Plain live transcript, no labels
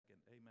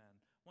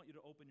I want you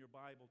to open your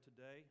Bible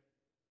today.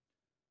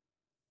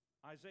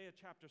 Isaiah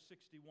chapter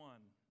 61,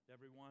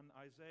 everyone.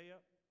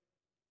 Isaiah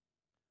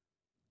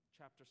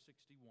chapter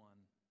 61.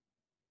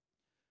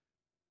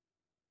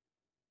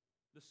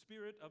 The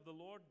Spirit of the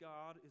Lord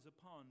God is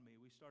upon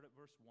me. We start at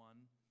verse 1.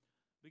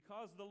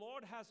 Because the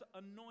Lord has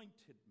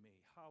anointed me.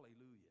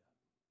 Hallelujah.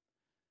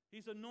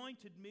 He's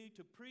anointed me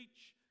to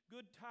preach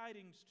good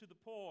tidings to the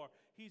poor.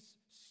 He's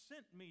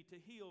sent me to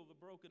heal the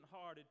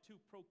brokenhearted, to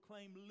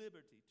proclaim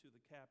liberty to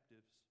the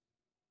captives,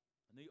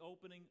 and the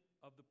opening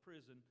of the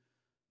prison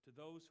to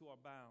those who are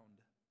bound,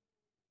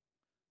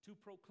 to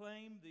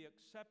proclaim the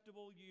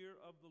acceptable year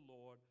of the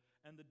Lord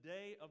and the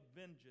day of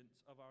vengeance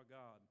of our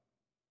God,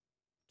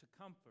 to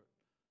comfort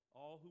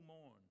all who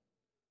mourn,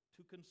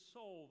 to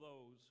console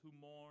those who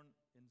mourn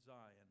in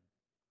Zion,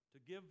 to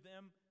give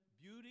them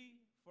beauty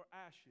for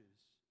ashes,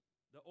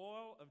 the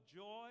oil of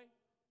joy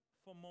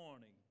for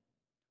mourning,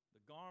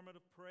 the garment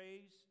of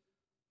praise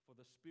for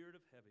the spirit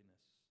of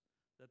heaviness,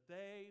 that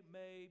they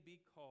may be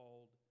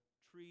called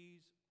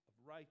trees of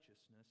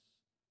righteousness,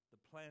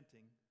 the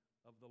planting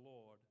of the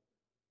Lord,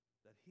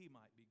 that He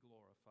might be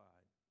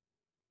glorified.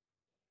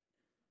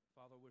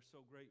 Father, we're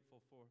so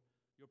grateful for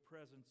your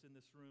presence in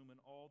this room and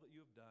all that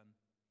you have done.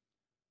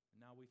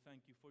 And now we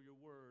thank you for your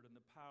word and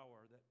the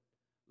power that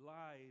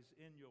lies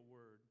in your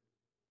word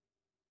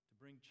to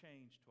bring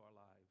change to our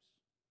lives.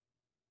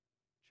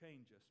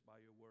 Change us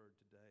by your word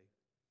today.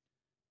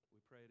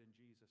 We pray it in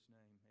Jesus'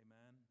 name.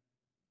 Amen.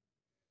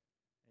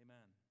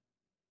 Amen.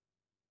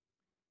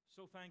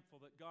 So thankful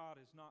that God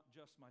is not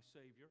just my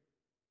Savior,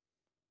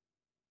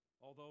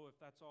 although if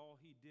that's all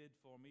He did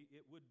for me,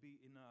 it would be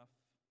enough.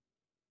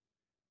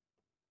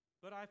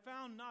 But I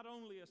found not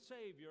only a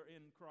Savior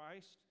in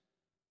Christ,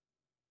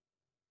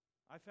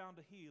 I found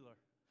a healer.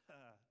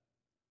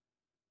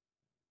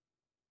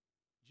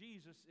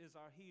 Jesus is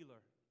our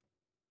healer.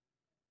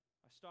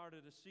 I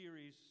started a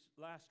series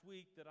last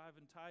week that I've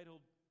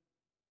entitled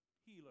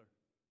Healer.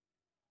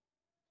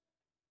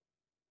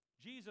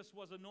 Jesus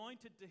was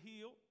anointed to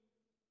heal.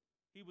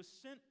 He was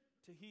sent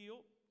to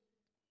heal.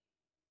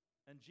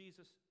 And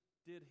Jesus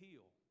did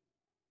heal.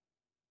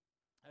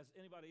 Has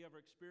anybody ever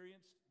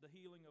experienced the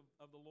healing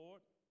of the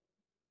Lord?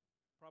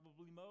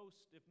 Probably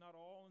most, if not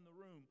all in the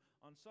room,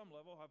 on some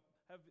level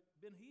have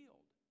been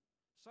healed.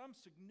 Some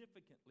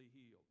significantly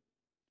healed.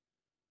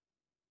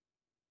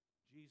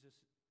 Jesus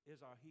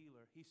is our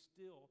healer. He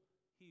still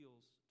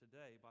heals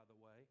today, by the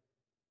way.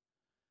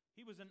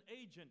 He was an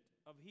agent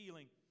of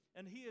healing,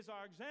 and He is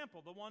our example,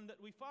 the one that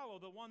we follow,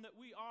 the one that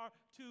we are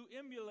to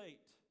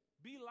emulate,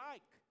 be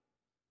like.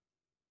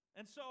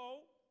 And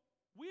so,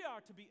 we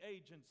are to be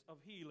agents of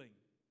healing.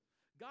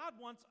 God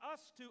wants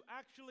us to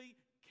actually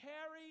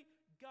carry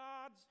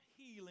God's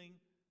healing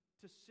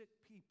to sick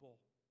people.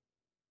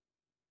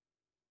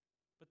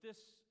 But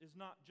this is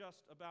not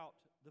just about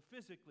the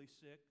physically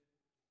sick.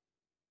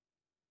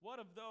 What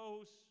of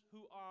those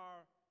who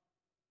are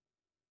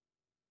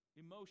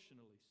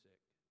emotionally sick?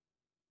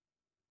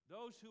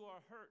 Those who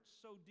are hurt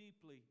so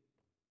deeply,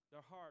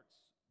 their hearts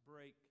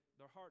break,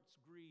 their hearts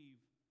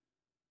grieve.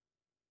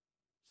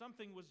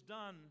 Something was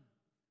done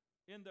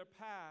in their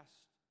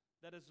past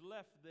that has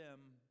left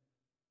them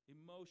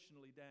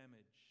emotionally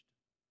damaged.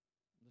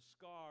 The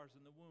scars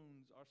and the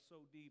wounds are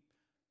so deep,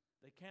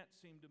 they can't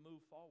seem to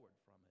move forward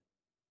from it.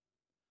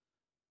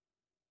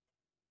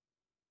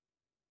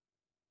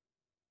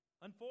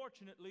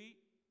 Unfortunately,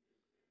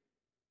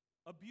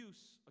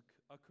 abuse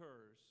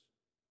occurs.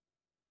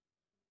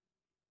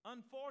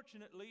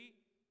 Unfortunately,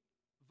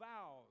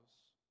 vows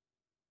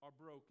are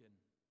broken.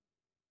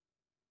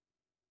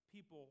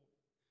 People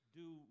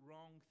do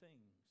wrong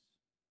things.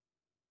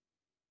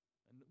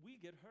 And we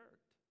get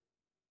hurt.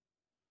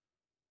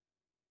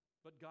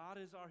 But God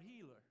is our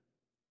healer.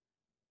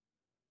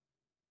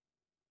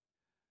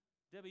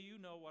 Debbie, you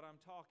know what I'm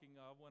talking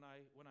of when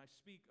I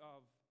speak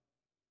of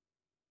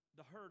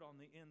the hurt on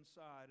the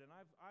inside. And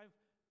I've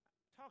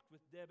talked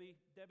with Debbie.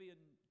 Debbie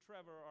and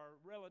Trevor are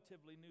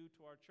relatively new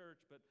to our church,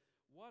 but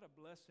what a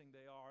blessing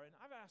they are. And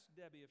I've asked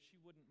Debbie if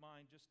she wouldn't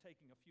mind just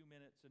taking a few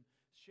minutes and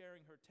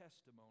sharing her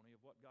testimony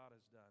of what God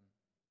has done.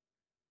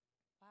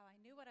 Wow, I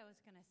knew what I was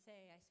going to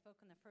say. I spoke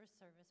in the first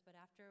service, but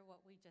after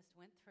what we just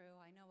went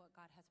through, I know what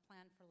God has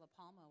planned for La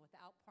Palma. With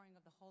the outpouring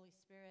of the Holy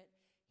Spirit,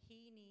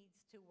 He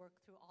needs to work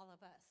through all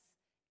of us.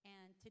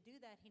 And to do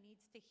that, He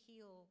needs to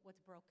heal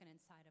what's broken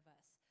inside of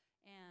us.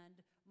 And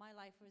my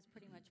life was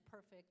pretty much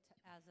perfect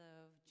as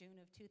of June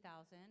of 2000.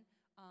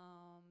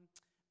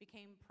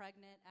 Became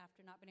pregnant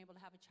after not being able to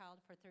have a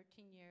child for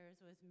 13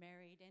 years, was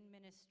married in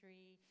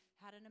ministry,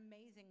 had an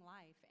amazing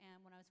life.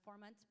 And when I was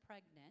 4 months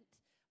pregnant,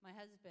 my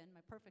husband,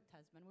 my perfect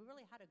husband, we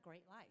really had a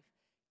great life,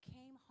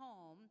 came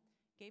home,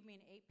 gave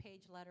me an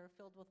 8-page letter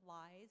filled with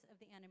lies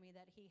of the enemy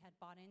that he had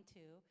bought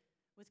into,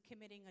 was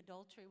committing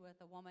adultery with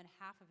a woman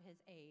half of his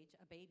age,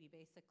 a baby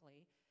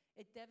basically.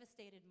 It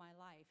devastated my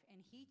life.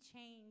 And he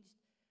changed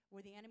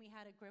where the enemy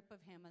had a grip of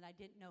him, and I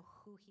didn't know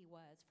who he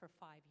was for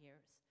 5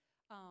 years.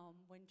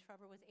 When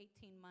Trevor was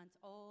 18 months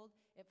old,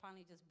 it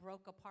finally just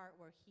broke apart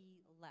where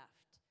he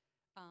left.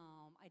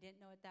 I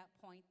didn't know at that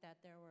point that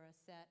there were a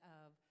set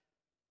of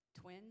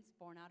twins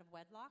born out of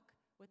wedlock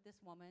with this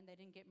woman. They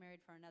didn't get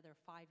married for another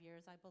 5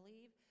 years, I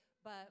believe.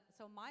 But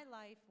so my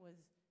life was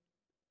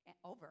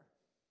over.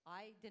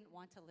 I didn't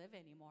want to live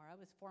anymore. I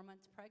was 4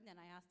 months pregnant.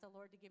 I asked the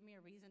Lord to give me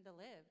a reason to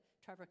live.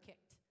 Trevor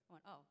kicked. I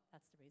went, oh,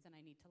 that's the reason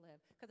I need to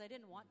live. Because I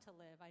didn't want to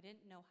live. I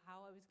didn't know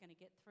how I was going to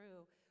get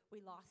through.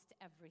 We lost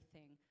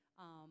everything.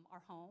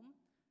 Our home,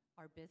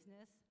 our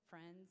business,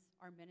 friends,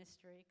 our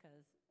ministry.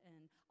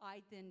 And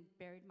I then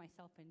buried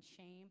myself in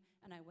shame,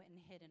 and I went and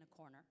hid in a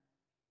corner.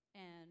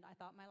 And I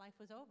thought my life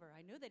was over.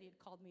 I knew that he had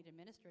called me to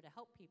minister, to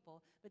help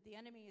people, but the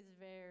enemy is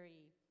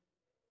very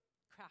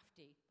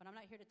crafty. But I'm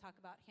not here to talk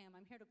about him.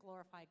 I'm here to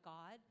glorify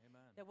God.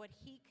 Amen. That what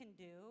he can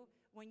do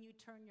when you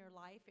turn your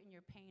life and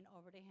your pain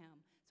over to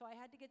him. So I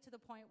had to get to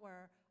the point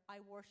where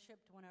I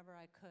worshiped whenever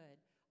I could.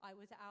 I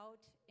was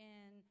out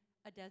in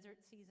a desert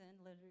season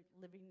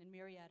living in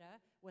Murrieta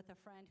with a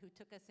friend who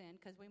took us in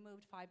because we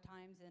moved 5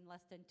 times in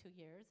less than 2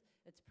 years.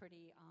 It's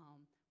pretty,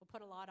 will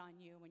put a lot on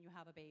you when you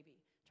have a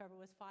baby. Trevor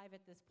was 5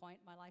 at this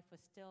point. My life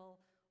was still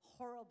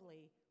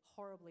horribly,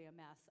 horribly a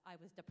mess. I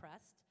was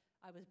depressed.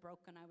 I was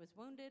broken. I was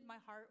wounded. My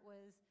heart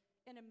was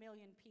in a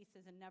million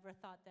pieces and never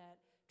thought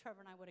that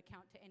Trevor and I would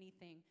account to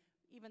anything,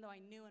 even though I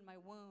knew in my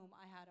womb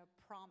I had a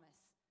promise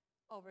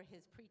over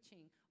his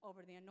preaching,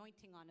 over the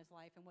anointing on his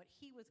life and what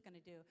he was going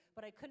to do.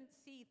 But I couldn't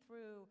see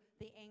through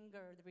the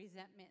anger, the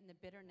resentment, and the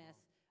bitterness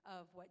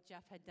of what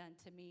Jeff had done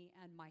to me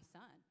and my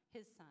son,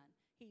 his son.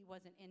 He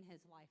wasn't in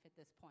his life at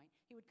this point.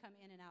 He would come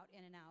in and out,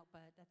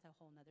 but that's a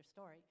whole nother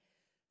story.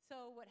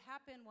 So what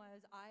happened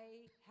was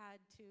I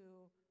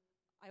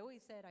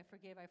always said, I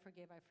forgive, I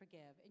forgive, I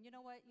forgive. And you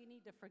know what? You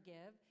need to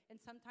forgive. And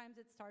sometimes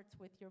it starts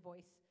with your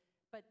voice,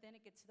 but then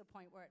it gets to the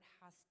point where it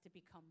has to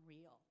become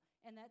real.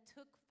 And that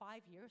took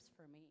 5 years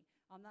for me.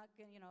 I'm not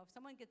going to, if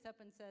someone gets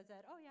up and says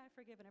that, oh yeah, I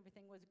forgive and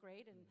everything was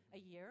great in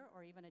a year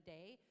or even a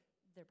day,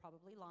 they're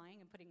probably lying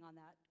and putting on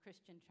that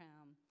Christian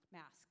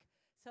mask.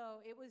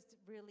 So it was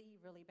really,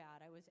 really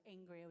bad. I was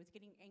angry. I was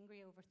getting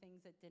angry over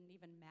things that didn't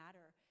even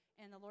matter.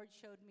 And the Lord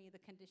showed me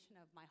the condition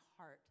of my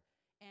heart.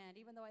 And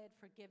even though I had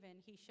forgiven,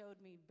 he showed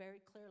me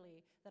very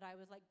clearly that I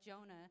was like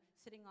Jonah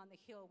sitting on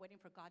the hill waiting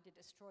for God to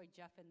destroy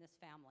Jeff and this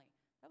family.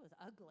 That was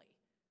ugly,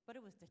 but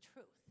it was the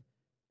truth.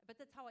 But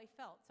that's how I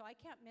felt. So I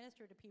can't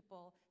minister to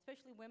people,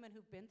 especially women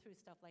who've been through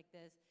stuff like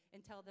this,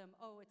 and tell them,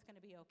 oh, it's going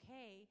to be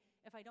okay,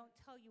 if I don't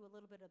tell you a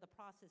little bit of the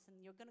process,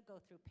 and you're going to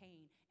go through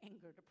pain,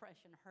 anger,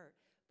 depression, hurt.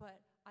 But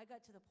I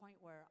got to the point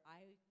where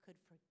I could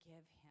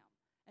forgive him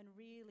and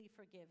really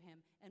forgive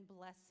him and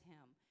bless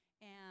him.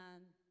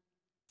 And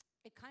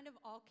it kind of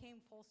all came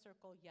full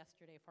circle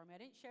yesterday for me. I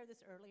didn't share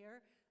this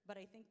earlier,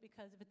 but I think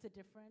because it's a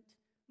different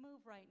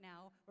move right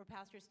now, where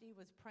Pastor Steve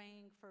was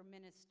praying for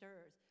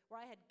ministers, where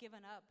I had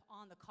given up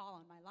on the call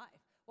on my life.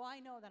 Well, I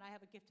know that I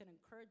have a gift in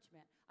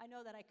encouragement. I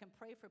know that I can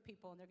pray for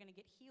people and they're going to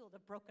get healed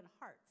of broken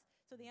hearts.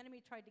 So the enemy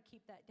tried to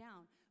keep that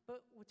down.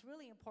 But what's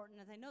really important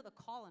is I know the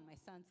call in my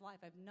son's life.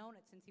 I've known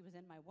it since he was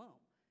in my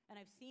womb. And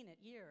I've seen it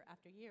year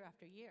after year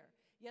after year.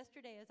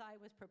 Yesterday, as I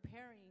was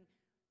preparing,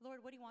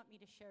 Lord, what do you want me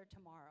to share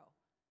tomorrow?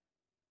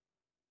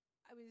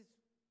 I was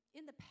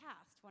in the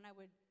past when I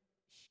would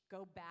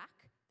go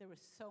back, there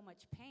was so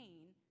much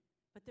pain,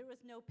 but there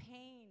was no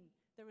pain.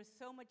 There was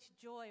so much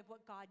joy of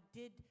what God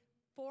did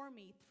for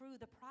me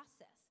through the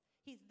process.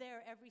 He's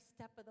there every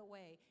step of the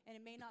way, and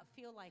it may not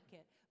feel like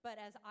it.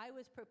 But as I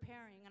was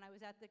preparing and I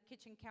was at the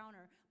kitchen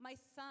counter, my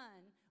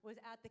son was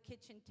at the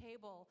kitchen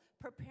table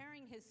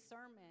preparing his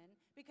sermon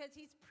because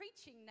he's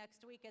preaching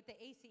next week at the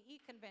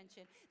ACE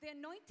convention. The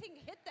anointing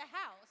hit the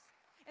house,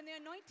 and the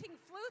anointing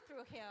flew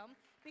through him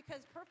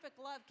because perfect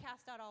love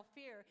cast out all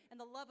fear, and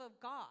the love of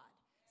God.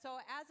 So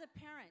as a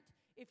parent,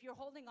 if you're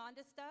holding on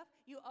to stuff,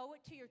 you owe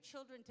it to your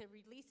children to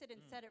release it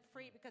and set it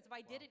free, because if I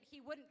didn't, he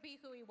wouldn't be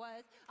who he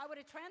was. I would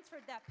have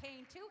transferred that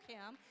pain to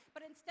him,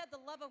 but instead the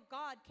love of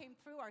God came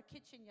through our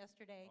kitchen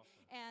yesterday,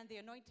 and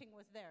the anointing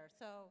was there.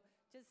 So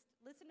just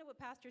listen to what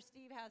Pastor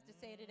Steve has to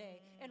say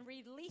today and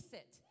release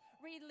it.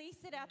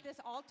 Release it at this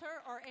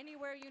altar or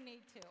anywhere you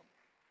need to.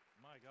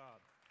 My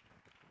God.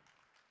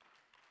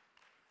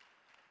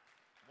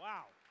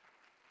 Wow.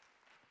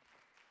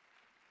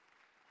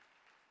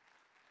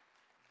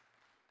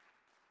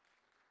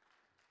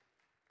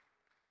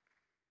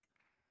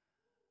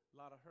 A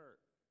lot of hurt.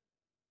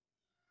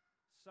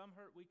 Some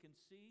hurt we can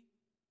see.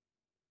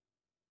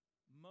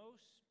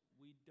 Most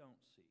we don't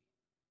see.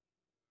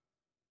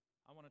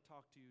 I want to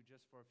talk to you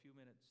just for a few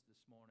minutes this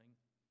morning.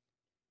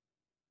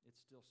 It's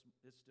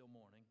still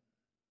morning.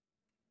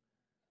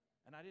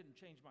 And I didn't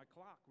change my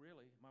clock,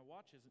 really. My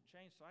watch isn't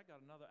changed, so I got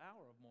another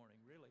hour of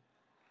morning, really.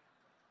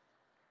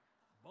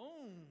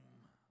 Boom!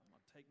 I'm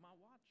going to take my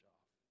watch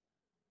off.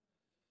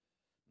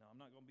 No,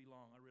 I'm not going to be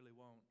long. I really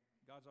won't.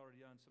 God's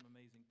already done some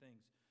amazing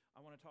things. I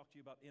want to talk to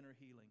you about inner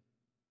healing.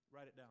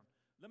 Write it down.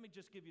 Let me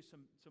just give you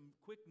some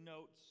quick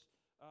notes,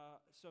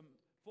 some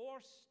four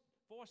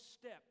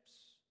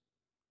steps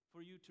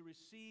for you to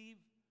receive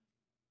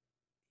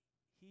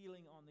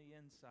healing on the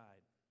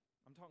inside.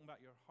 I'm talking about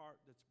your heart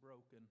that's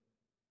broken,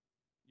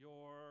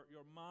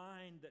 your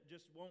mind that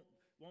just won't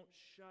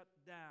shut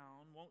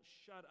down, won't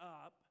shut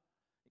up.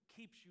 It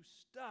keeps you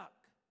stuck.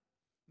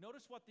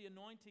 Notice what the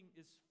anointing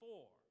is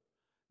for.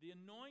 The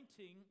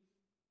anointing,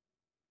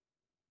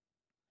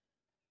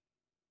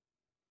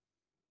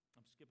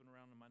 I'm skipping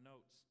around in my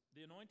notes.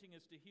 The anointing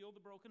is to heal the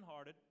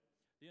brokenhearted.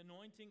 The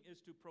anointing is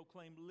to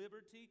proclaim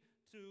liberty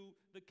to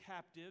the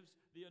captives.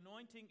 The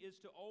anointing is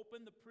to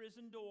open the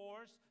prison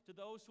doors to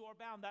those who are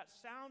bound. That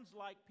sounds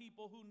like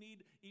people who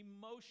need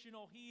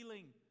emotional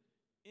healing,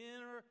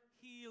 inner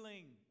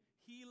healing,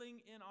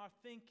 healing in our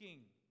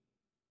thinking.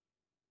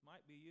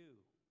 Might be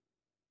you.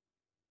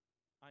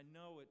 I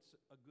know it's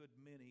a good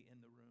many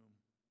in the room.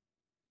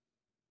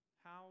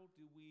 How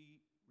do we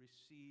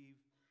receive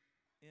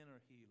inner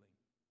healing?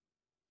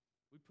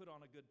 We put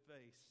on a good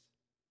face.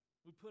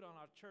 We put on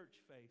our church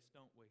face,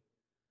 don't we?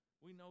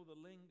 We know the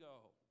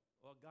lingo.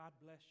 Well, God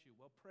bless you.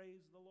 Well,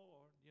 praise the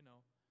Lord,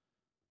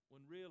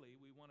 when really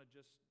we want to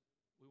just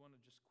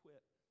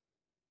quit.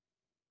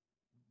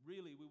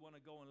 Really, we want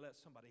to go and let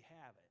somebody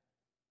have it.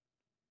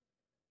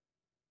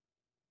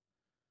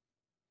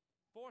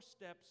 4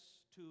 steps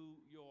to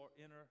your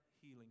inner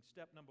healing.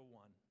 Step number 1,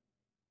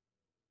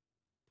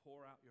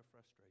 pour out your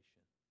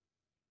frustration.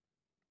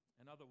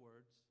 In other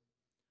words,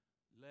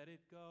 let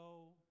it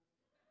go.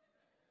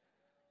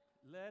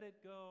 Let it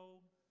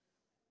go.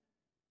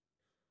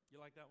 You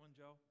like that one,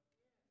 Joe?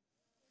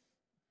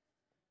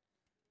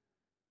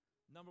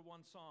 Number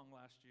 1 song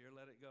last year,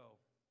 Let It Go.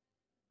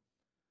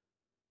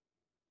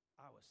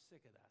 I was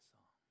sick of that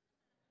song.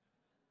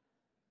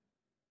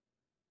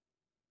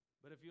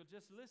 But if you'll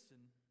just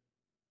listen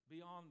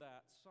beyond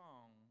that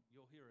song,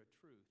 you'll hear a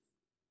truth.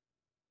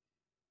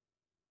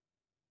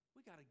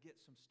 We got to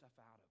get some stuff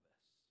out of us.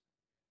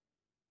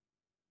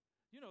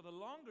 The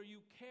longer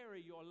you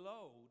carry your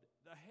load,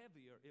 the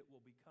heavier it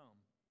will become.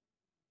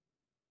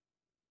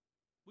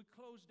 We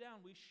close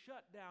down, we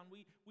shut down,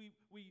 we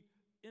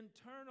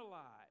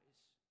internalize.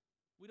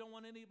 We don't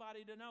want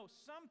anybody to know.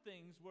 Some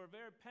things were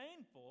very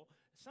painful,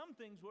 some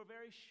things were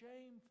very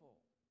shameful.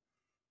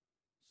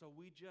 So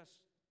we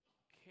just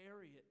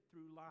carry it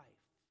through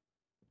life.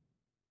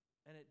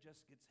 And it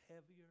just gets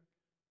heavier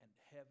and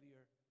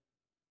heavier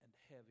and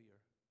heavier.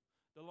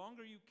 The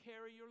longer you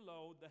carry your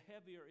load, the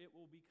heavier it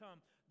will become.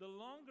 The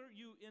longer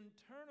you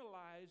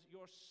internalize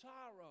your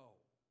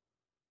sorrow,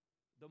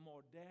 the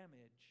more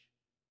damage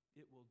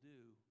it will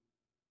do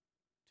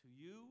to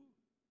you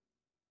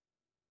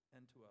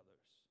and to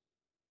others.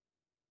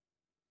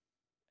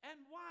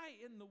 And why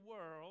in the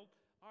world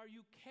are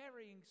you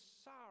carrying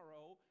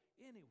sorrow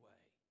anyway,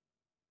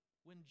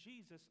 when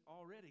Jesus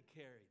already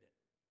carried it?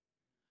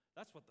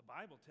 That's what the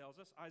Bible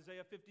tells us.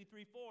 Isaiah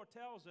 53:4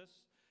 tells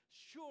us,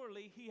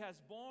 surely he has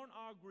borne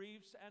our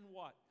griefs and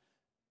what?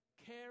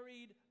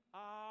 Carried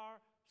our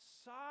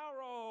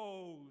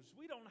sorrows.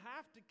 We don't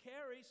have to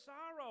carry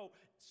sorrow.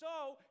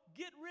 So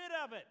get rid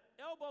of it.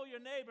 Elbow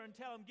your neighbor and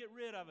tell him, get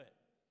rid of it.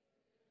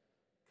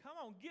 Come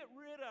on, get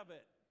rid of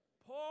it.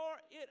 Pour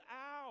it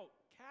out.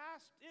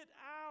 Cast it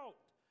out.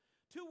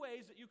 2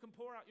 ways that you can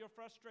pour out your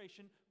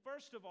frustration.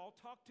 First of all,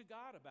 talk to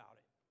God about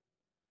it.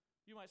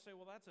 You might say,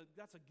 well, that's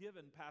a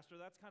given, Pastor.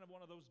 That's kind of one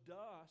of those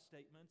duh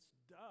statements.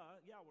 Duh,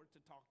 yeah, we're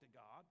to talk to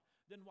God.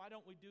 Then why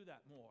don't we do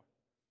that more?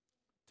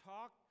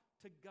 Talk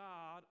to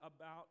God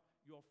about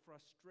your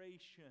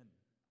frustration.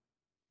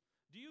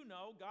 Do you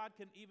know God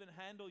can even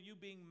handle you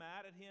being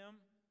mad at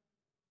Him?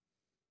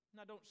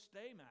 Now, don't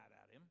stay mad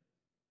at Him.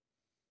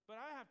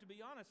 But I have to be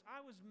honest,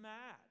 I was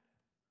mad.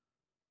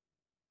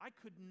 I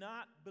could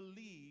not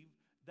believe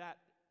that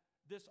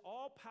this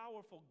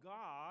all-powerful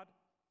God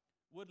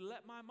would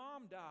let my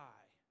mom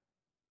die.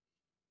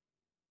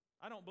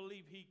 I don't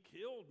believe He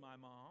killed my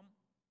mom,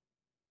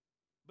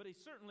 but He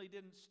certainly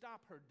didn't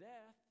stop her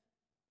death,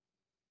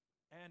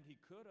 and He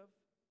could have.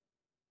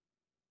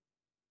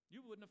 You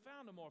wouldn't have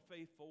found a more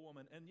faithful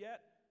woman, and yet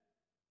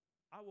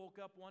I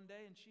woke up one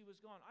day and she was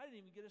gone. I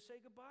didn't even get to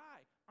say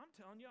goodbye. I'm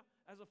telling you,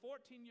 as a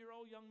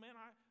 14-year-old young man,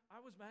 I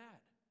was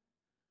mad.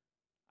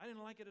 I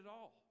didn't like it at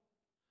all.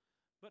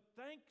 But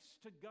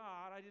thanks to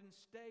God, I didn't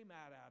stay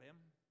mad at Him,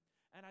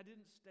 and I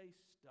didn't stay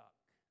stuck.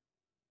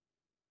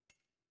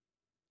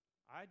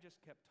 I just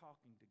kept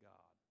talking to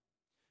God.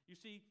 You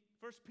see,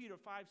 1 Peter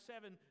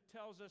 5:7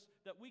 tells us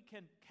that we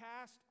can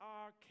cast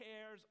our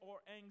cares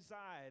or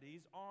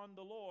anxieties on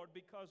the Lord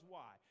because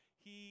why?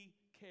 He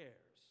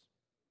cares.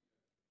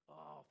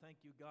 Oh,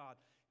 thank you, God.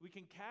 We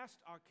can cast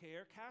our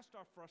care, cast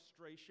our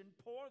frustration,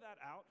 pour that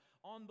out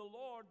on the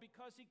Lord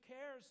because He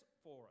cares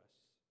for us.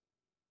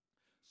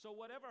 So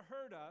whatever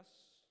hurt us,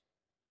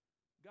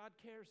 God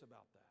cares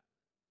about that.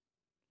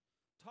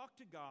 Talk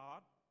to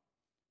God.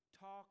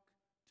 Talk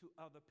to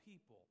other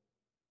people.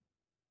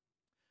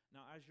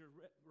 Now, as you're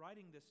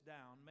writing this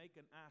down, make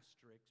an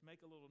asterisk,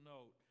 make a little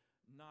note.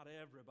 Not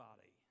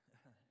everybody.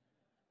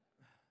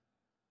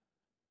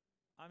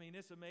 I mean,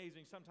 it's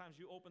amazing. Sometimes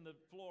you open the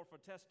floor for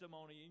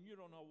testimony and you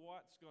don't know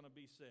what's going to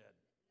be said.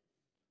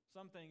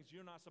 Some things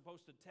you're not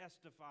supposed to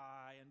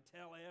testify and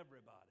tell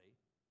everybody.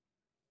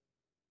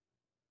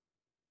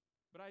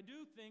 But I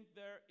do think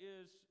there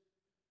is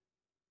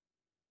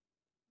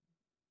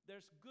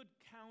there's good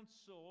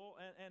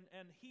counsel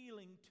and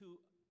healing to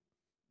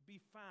be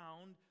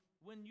found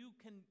when you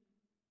can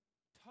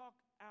talk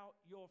out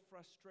your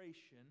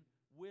frustration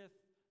with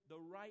the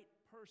right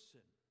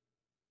person.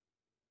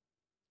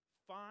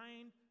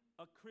 Find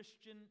a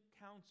Christian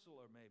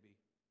counselor, maybe.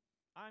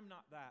 I'm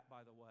not that,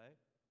 by the way.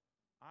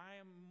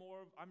 I'm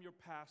your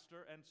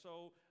pastor, and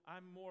so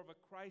I'm more of a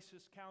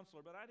crisis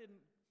counselor, but I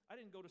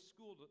didn't go to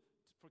school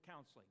for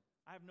counseling.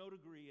 I have no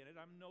degree in it.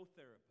 I'm no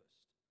therapist.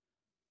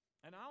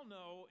 And I'll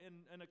know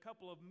in a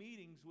couple of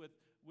meetings with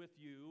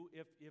you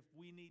if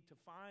we need to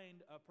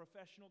find a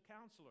professional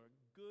counselor, a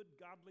good,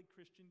 godly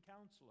Christian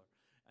counselor,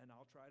 and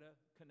I'll try to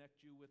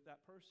connect you with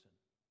that person.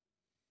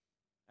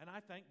 And I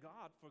thank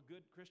God for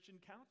good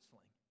Christian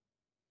counseling,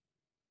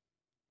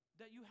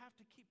 that you have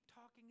to keep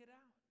talking it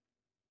out.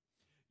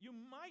 You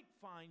might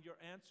find your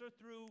answer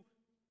through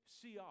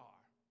CR.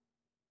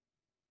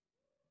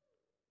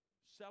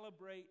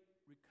 Celebrate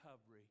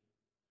recovery.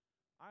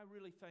 I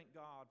really thank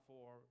God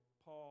for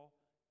Paul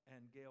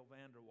and Gail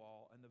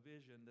Vanderwall and the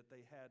vision that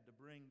they had to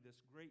bring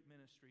this great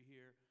ministry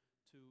here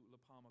to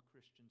La Palma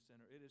Christian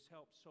Center. It has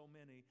helped so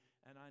many,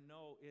 and I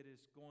know it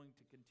is going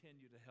to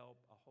continue to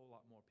help a whole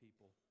lot more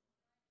people.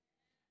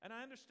 And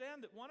I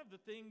understand that one of the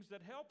things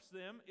that helps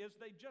them is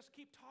they just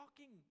keep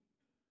talking.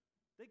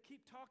 They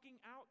keep talking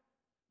out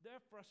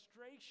their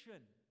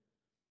frustration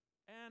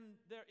and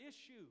their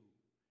issue,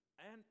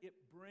 and it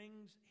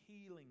brings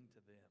healing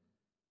to them.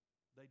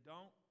 They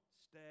don't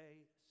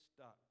stay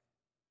stuck.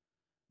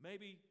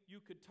 Maybe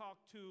you could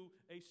talk to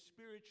a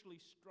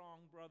spiritually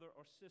strong brother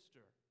or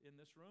sister in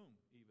this room,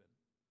 even.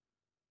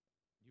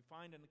 You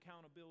find an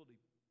accountability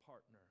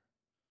partner,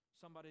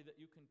 somebody that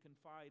you can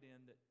confide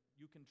in, that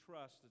you can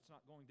trust, that's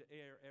not going to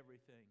air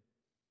everything.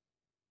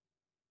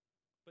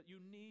 But you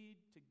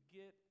need to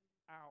get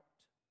out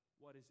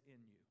what is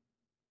in you.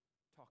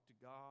 Talk to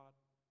God,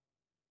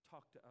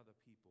 talk to other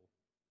people.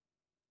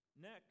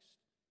 Next,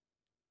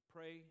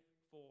 pray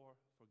for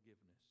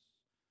forgiveness.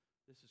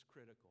 This is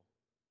critical.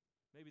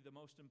 Maybe the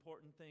most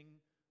important thing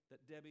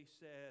that Debbie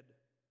said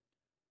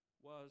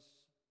was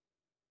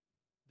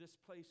this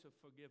place of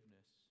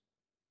forgiveness.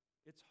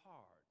 It's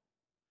hard.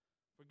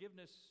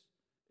 Forgiveness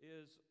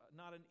is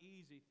not an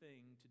easy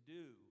thing to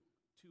do,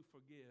 to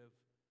forgive.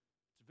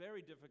 It's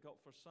very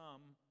difficult for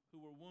some who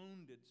were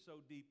wounded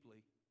so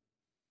deeply,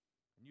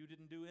 and you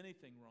didn't do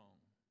anything wrong.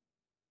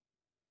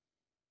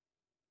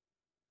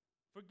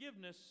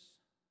 Forgiveness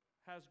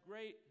has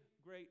great,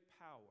 great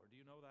power. Do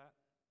you know that?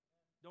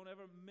 Don't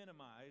ever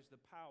minimize the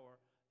power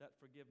that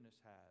forgiveness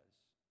has.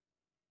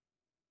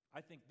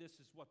 I think this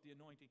is what the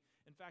anointing,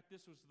 in fact,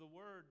 this was the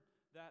word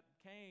that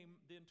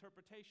came, the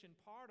interpretation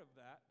part of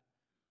that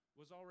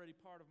was already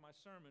part of my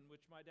sermon,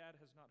 which my dad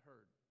has not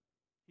heard.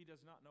 He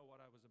does not know what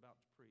I was about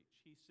to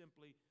preach. He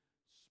simply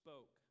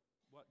spoke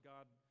what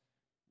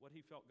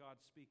he felt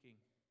God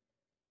speaking.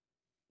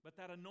 But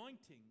that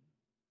anointing,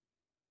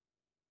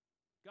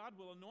 God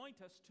will anoint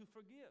us to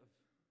forgive.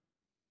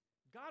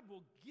 God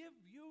will give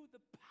you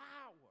the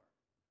power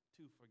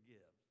to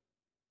forgive.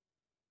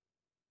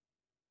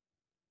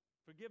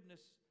 Forgiveness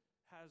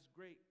has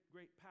great,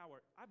 great power.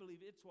 I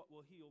believe it's what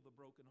will heal the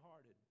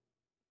brokenhearted.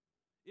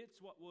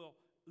 It's what will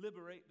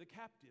liberate the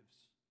captives,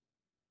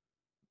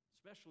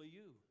 especially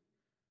you.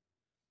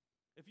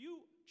 If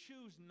you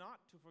choose not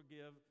to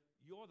forgive,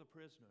 you're the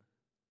prisoner,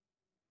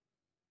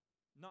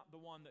 not the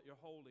one that you're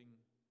holding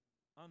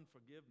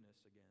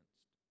unforgiveness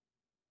against.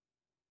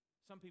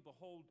 Some people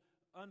hold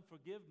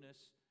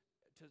unforgiveness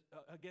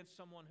against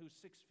someone who's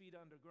 6 feet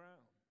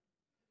underground.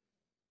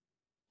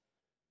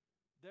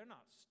 They're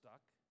not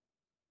stuck.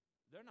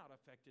 They're not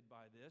affected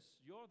by this.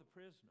 You're the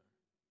prisoner.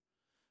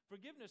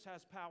 Forgiveness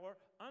has power.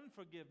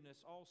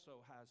 Unforgiveness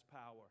also has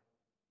power.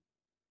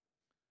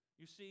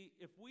 You see,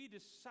 if we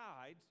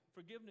decide,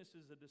 forgiveness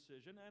is a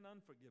decision, and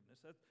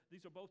unforgiveness,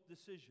 these are both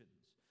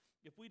decisions.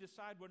 If we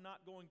decide we're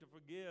not going to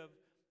forgive,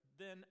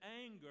 then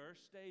anger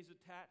stays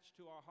attached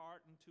to our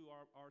heart and to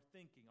our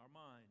thinking, our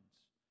minds.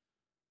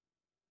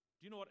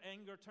 Do you know what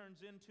anger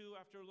turns into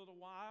after a little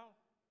while?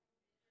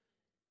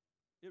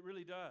 It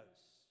really does.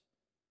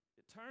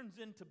 It turns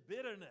into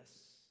bitterness.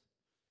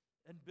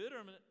 And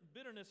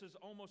bitterness is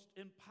almost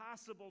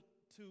impossible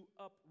to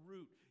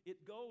uproot.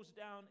 It goes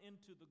down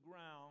into the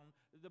ground.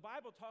 The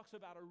Bible talks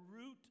about a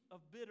root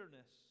of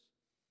bitterness.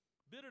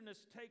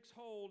 Bitterness takes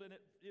hold and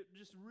it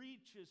just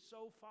reaches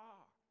so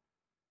far.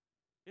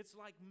 It's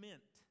like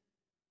mint.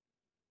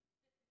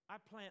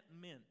 I plant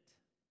mint.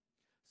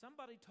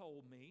 Somebody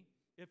told me,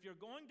 if you're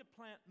going to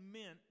plant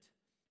mint,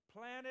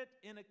 plant it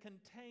in a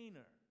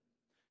container.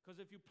 Because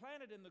if you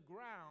plant it in the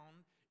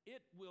ground,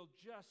 it will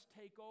just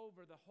take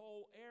over the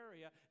whole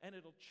area and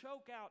it'll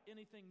choke out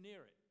anything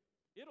near it.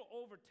 It'll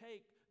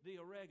overtake the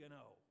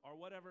oregano or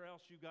whatever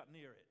else you got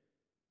near it.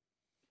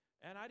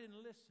 And I didn't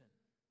listen.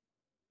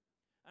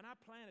 And I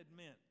planted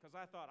mint because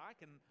I thought I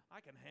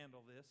can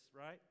handle this,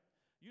 right?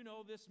 You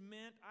know, this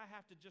mint, I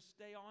have to just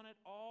stay on it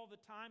all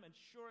the time, and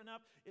sure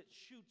enough, it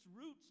shoots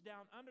roots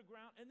down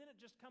underground, and then it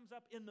just comes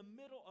up in the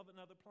middle of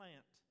another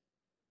plant.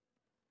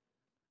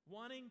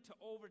 wanting to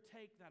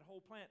overtake that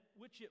whole plant,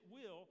 which it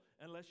will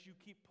unless you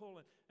keep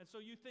pulling. And so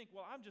you think,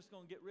 well, I'm just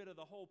going to get rid of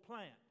the whole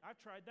plant. I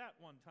tried that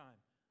one time.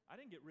 I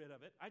didn't get rid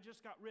of it. I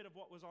just got rid of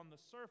what was on the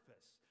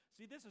surface.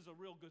 See, this is a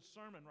real good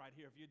sermon right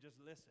here if you just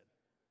listen.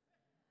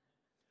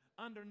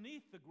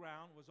 Underneath the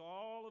ground was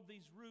all of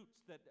these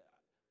roots that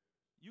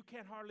you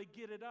can't hardly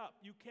get it up.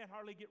 You can't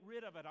hardly get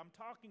rid of it. I'm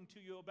talking to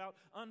you about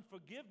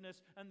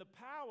unforgiveness and the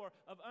power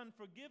of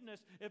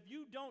unforgiveness. If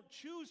you don't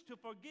choose to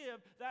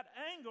forgive, that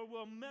anger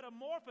will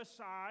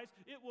metamorphosize.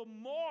 It will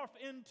morph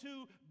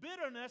into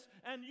bitterness,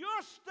 and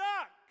you're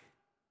stuck.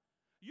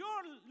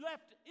 You're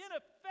left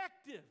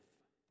ineffective.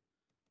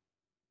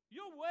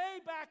 You're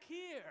way back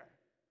here.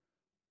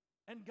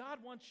 And God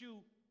wants you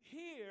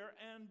here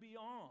and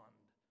beyond.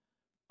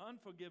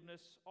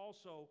 Unforgiveness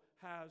also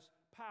has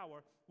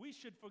power. We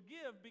should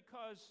forgive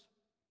because,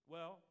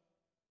 well,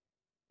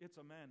 it's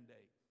a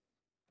mandate.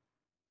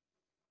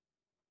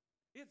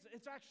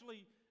 It's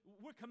actually,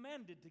 we're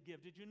commanded to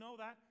give. Did you know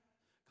that?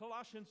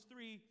 Colossians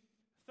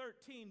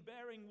 3:13,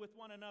 bearing with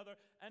one another,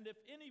 and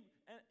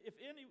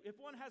if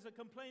one has a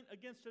complaint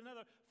against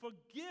another,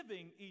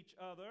 forgiving each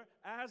other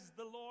as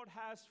the Lord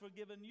has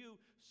forgiven you,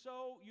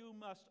 so you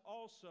must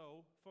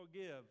also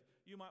forgive.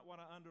 You might want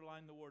to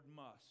underline the word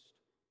must.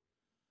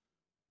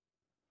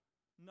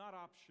 Not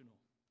optional.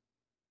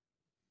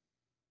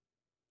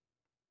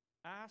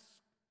 Ask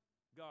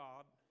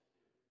God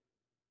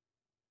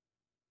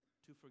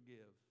to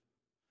forgive.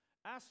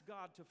 Ask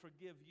God to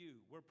forgive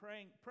you. We're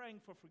praying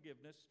for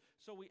forgiveness,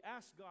 so we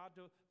ask God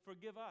to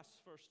forgive us,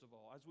 first of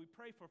all. As we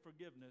pray for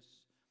forgiveness,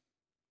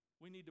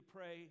 we need to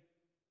pray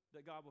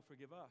that God will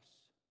forgive us.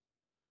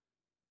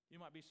 You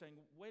might be saying,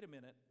 wait a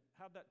minute,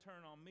 how'd that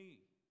turn on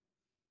me?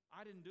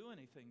 I didn't do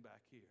anything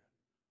back here.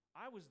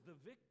 I was the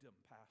victim,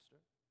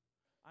 Pastor.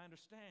 I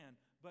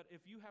understand, but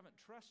if you haven't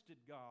trusted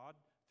God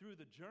through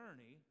the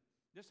journey,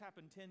 this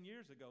happened 10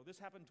 years ago, this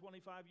happened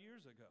 25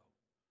 years ago,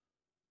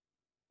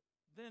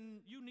 then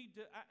you need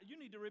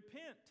to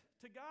repent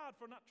to God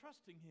for not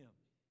trusting Him.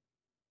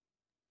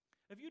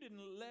 If you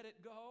didn't let it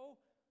go,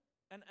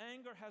 and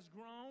anger has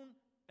grown,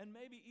 and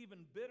maybe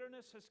even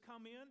bitterness has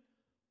come in,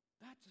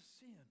 that's a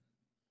sin.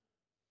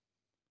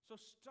 So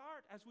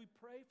start, as we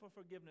pray for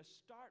forgiveness,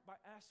 start by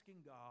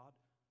asking God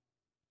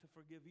to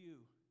forgive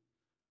you.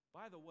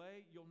 By the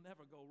way, you'll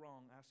never go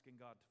wrong asking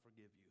God to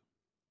forgive you.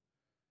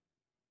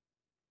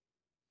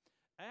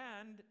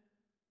 And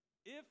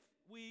if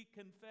we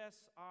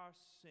confess our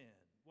sin,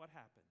 what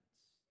happens?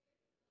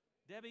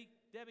 Debbie,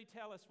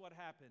 tell us what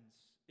happens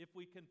if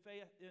we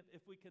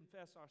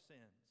confess our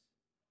sins.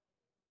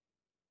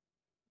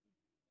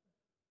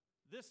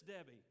 This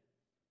Debbie.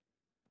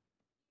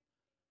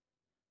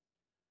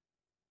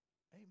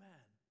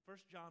 Amen. 1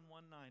 John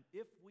 1:9.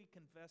 If we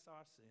confess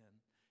our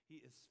sin, He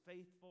is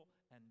faithful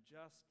and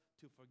just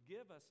to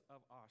forgive us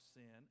of our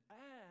sin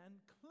and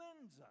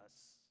cleanse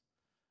us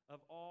of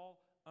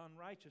all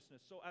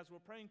unrighteousness. So as we're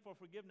praying for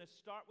forgiveness,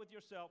 start with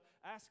yourself.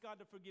 Ask God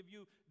to forgive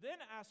you.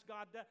 Then ask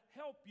God to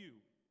help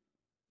you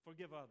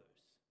forgive others.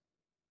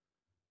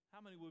 How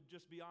many would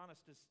just be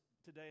honest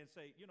today and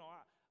say,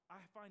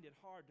 I find it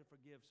hard to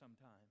forgive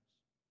sometimes.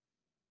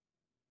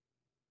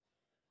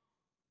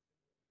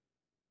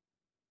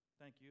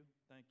 Thank you.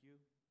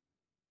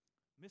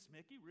 Miss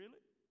Mickey,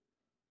 really?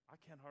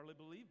 I can hardly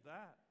believe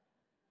that.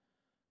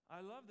 I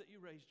love that you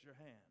raised your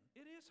hand.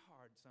 It is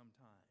hard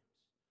sometimes.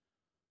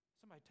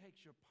 Somebody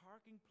takes your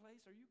parking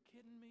place. Are you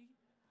kidding me?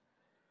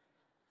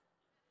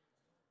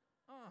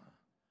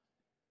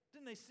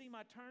 Didn't they see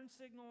my turn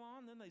signal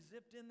on? Then they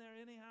zipped in there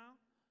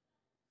anyhow?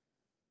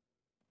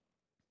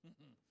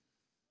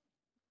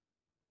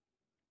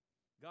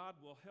 God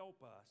will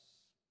help us.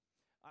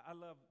 I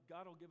love,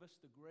 God will give us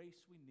the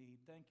grace we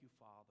need. Thank you,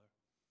 Father.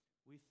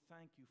 We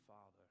thank you,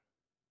 Father,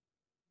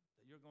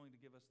 that you're going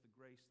to give us the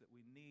grace that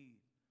we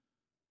need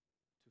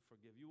to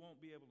forgive. You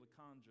won't be able to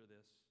conjure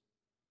this.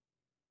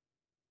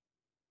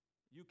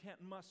 You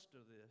can't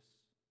muster this.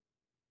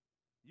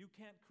 You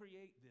can't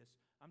create this.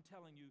 I'm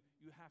telling you,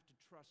 you have to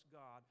trust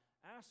God.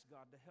 Ask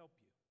God to help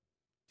you,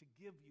 to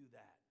give you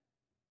that.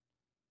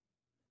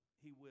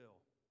 He will.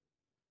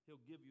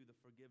 He'll give you the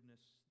forgiveness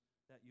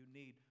that you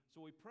need. So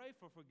we pray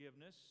for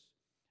forgiveness,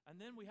 and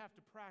then we have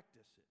to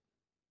practice it.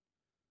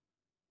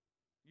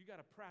 You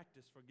got to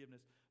practice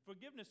forgiveness.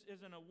 Forgiveness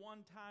isn't a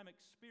one-time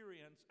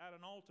experience at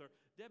an altar.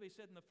 Debbie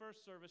said in the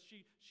first service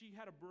she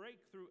had a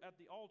breakthrough at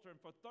the altar,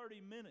 and for 30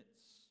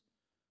 minutes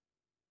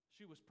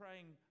she was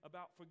praying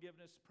about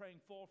forgiveness,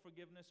 praying for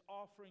forgiveness,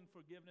 offering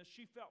forgiveness.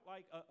 She felt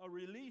like a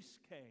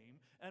release came,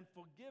 and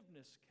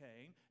forgiveness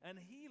came, and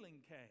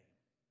healing came.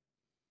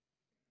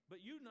 But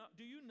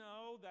do you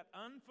know that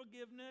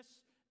unforgiveness,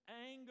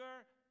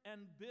 anger,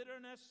 and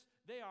bitterness,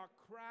 they are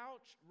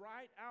crouched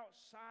right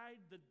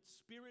outside the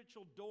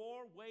spiritual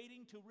door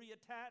waiting to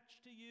reattach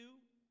to you?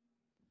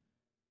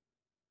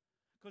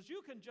 Because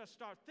you can just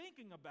start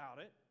thinking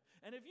about it,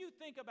 and if you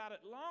think about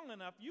it long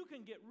enough, you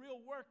can get real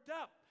worked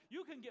up.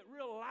 You can get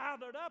real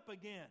lathered up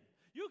again.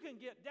 You can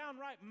get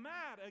downright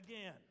mad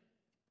again.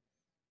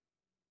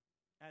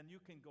 And you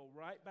can go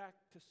right back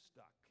to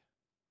stuck.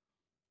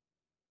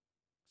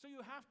 So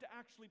you have to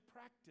actually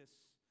practice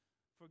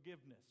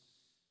forgiveness.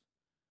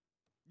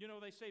 You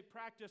know, they say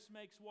practice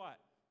makes what?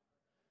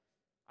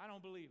 I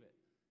don't believe it.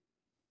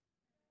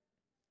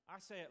 I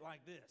say it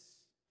like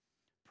this.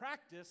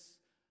 Practice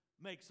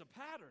makes a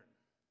pattern.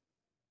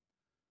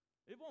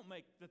 It won't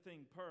make the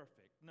thing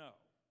perfect, no.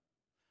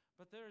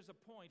 But there is a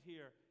point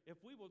here. If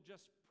we will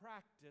just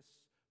practice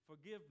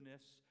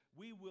forgiveness,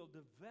 we will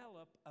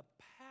develop a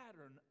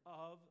pattern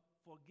of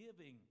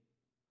forgiving.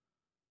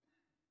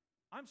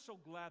 I'm so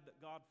glad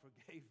that God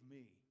forgave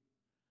me.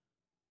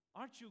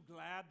 Aren't you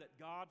glad that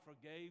God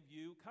forgave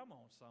you? Come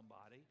on,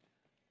 somebody.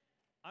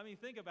 I mean,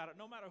 think about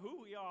it. No matter who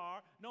we are,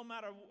 no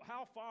matter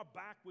how far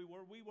back we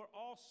were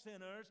all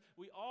sinners.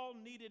 We all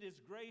needed His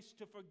grace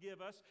to forgive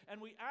us, and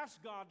we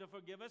asked God to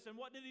forgive us. And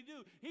what did He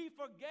do? He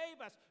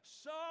forgave us.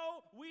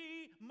 So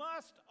we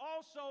must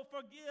also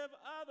forgive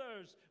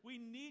others. We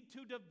need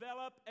to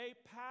develop a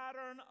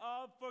pattern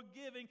of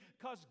forgiving,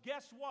 because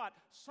guess what?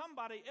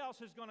 Somebody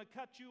else is going to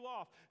cut you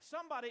off.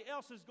 Somebody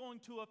else is going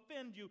to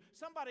offend you.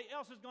 Somebody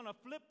else is going to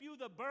flip you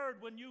the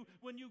bird when you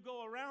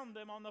go around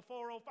them on the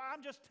 405.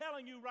 I'm just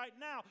telling you right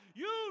now,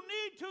 you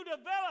need to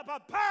develop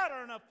a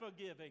pattern of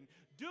forgiving.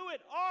 Do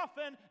it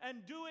often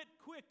and do it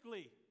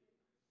quickly.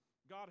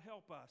 God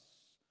help us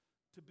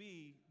to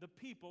be the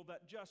people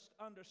that just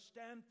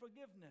understand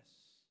forgiveness.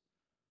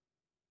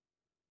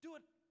 Do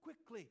it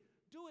quickly.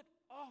 Do it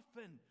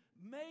often.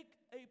 Make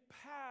a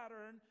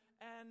pattern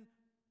and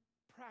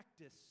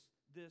practice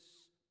this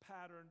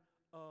pattern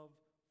of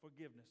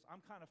forgiveness.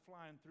 I'm kind of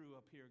flying through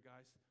up here,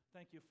 guys.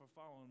 Thank you for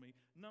following me.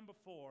 Number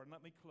 4, and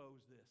let me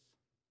close this.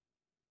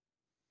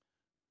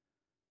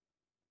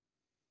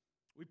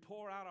 We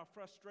pour out our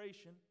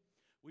frustration.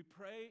 We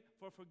pray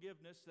for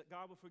forgiveness, that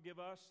God will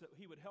forgive us, that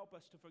He would help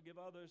us to forgive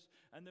others.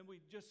 And then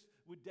we're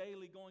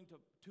daily going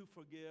to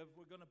forgive.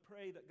 We're going to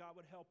pray that God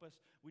would help us.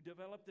 We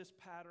develop this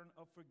pattern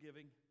of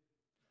forgiving.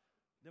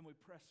 Then we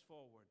press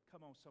forward.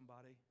 Come on,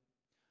 somebody.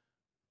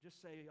 Just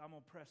say, I'm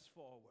going to press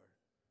forward.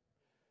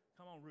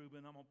 Come on,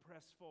 Reuben. I'm going to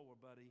press forward,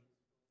 buddy.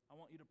 I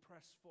want you to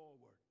press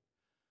forward.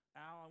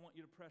 Al, I want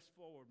you to press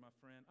forward, my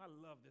friend. I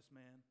love this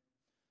man.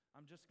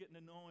 I'm just getting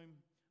to know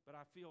him, but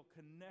I feel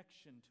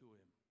connection to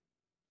him.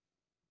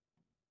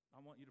 I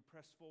want you to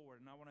press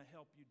forward, and I want to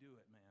help you do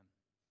it, man.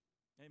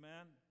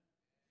 Amen?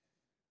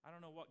 I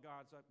don't know what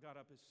God's got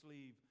up His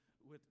sleeve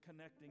with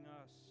connecting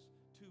us.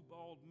 2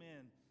 bald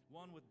men,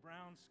 one with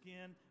brown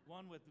skin,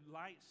 one with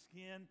light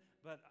skin,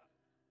 but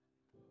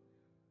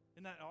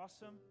isn't that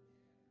awesome?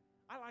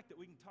 I like that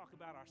we can talk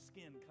about our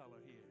skin color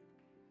here.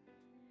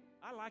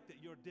 I like that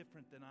you're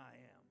different than I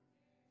am.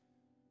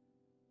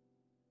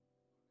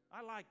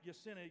 I like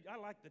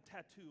the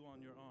tattoo on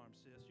your arm,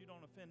 sis. You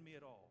don't offend me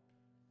at all.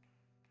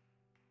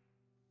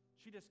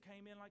 She just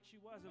came in like she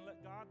was and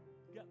let God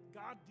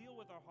deal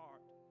with her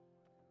heart.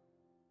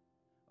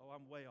 Oh,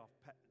 I'm way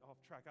off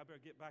track. I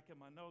better get back in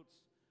my notes.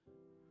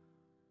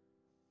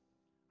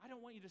 I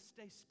don't want you to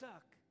stay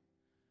stuck.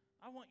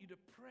 I want you to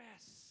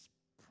press.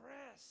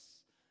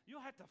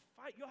 You'll have to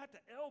fight. You'll have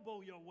to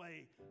elbow your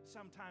way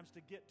sometimes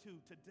to get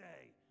to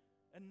today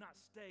and not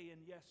stay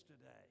in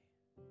yesterday.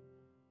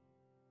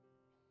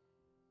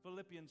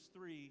 Philippians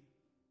 3.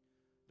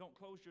 Don't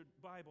close your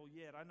Bible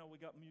yet. I know we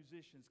got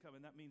musicians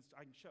coming. That means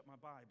I can shut my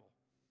Bible.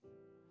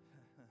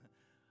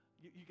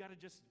 You got to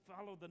just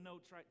follow the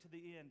notes right to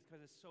the end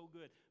because it's so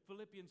good.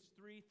 Philippians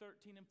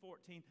 3:13 and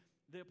 14.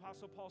 The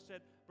Apostle Paul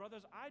said,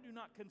 brothers, I do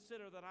not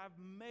consider that I've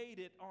made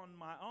it on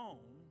my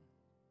own,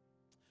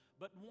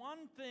 but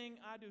one thing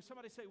I do.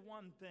 Somebody say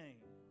one thing.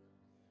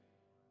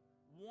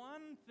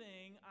 One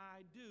thing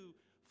I do,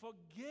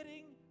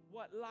 forgetting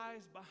what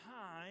lies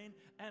behind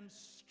and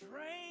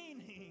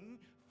straining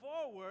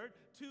forward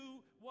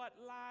to what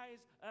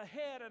lies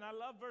ahead. And I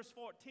love verse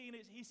 14.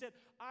 He said,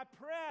 I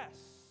press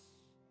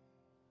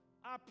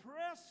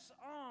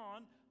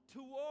on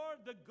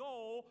toward the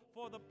goal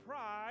for the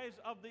prize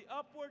of the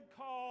upward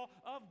call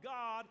of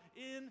God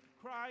in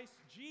Christ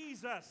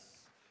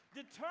Jesus.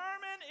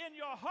 Determine in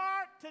your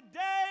heart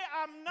today,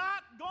 I'm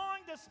not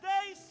going to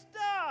stay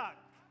stuck.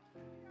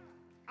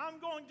 I'm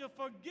going to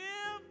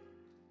forgive.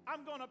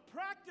 I'm going to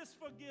practice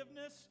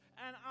forgiveness,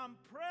 and I'm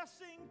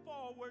pressing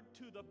forward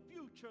to the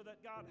future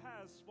that God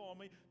has for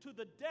me, to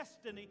the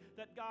destiny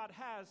that God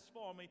has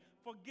for me.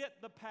 Forget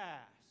the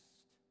past.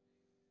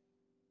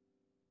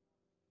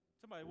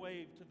 Somebody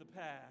wave to the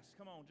past.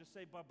 Come on, just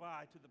say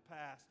bye-bye to the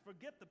past.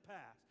 Forget the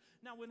past.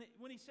 Now,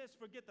 when he says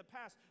forget the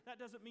past, that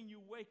doesn't mean you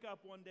wake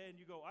up one day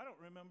and you go, I don't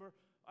remember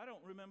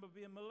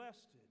being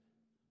molested.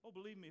 Oh,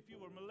 believe me, if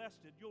you were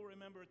molested, you'll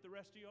remember it the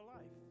rest of your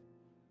life.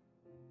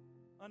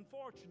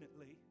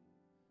 Unfortunately,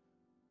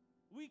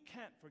 we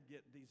can't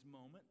forget these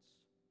moments.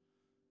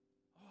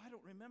 Oh, I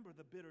don't remember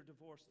the bitter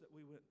divorce that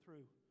we went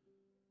through.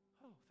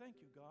 Oh, thank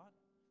you, God.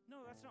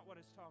 No, that's not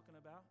what it's talking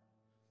about.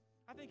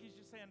 I think he's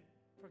just saying,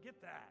 forget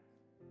that.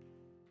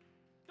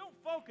 Don't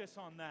focus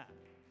on that.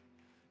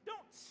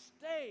 Don't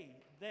stay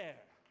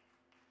there.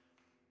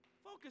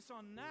 Focus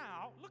on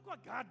now. Look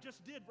what God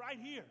just did right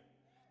here,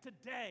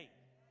 today.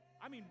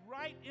 I mean,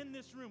 right in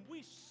this room.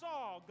 We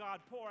saw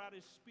God pour out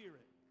His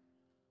Spirit.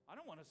 I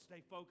don't want to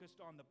stay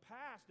focused on the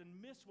past and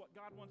miss what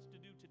God wants to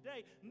do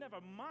today. Never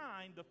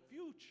mind the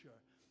future.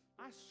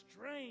 I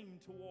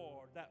strain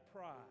toward that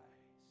prize.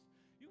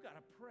 You got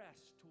to press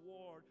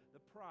toward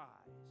the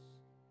prize.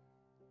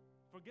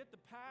 Forget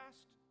the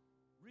past.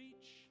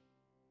 Reach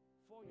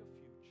for your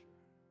future.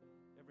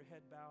 Every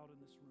head bowed in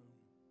this room.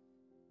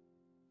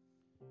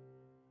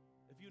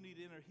 If you need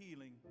inner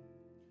healing,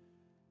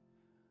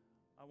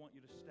 I want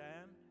you to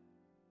stand,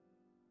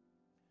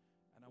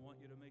 and I want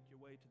you to make your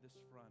way to this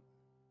front.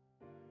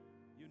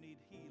 You need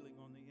healing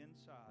on the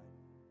inside.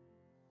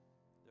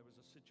 There was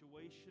a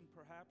situation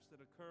perhaps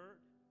that occurred.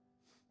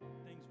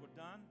 Things were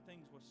done,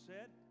 things were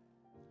said.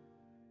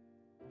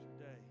 It's your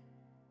day.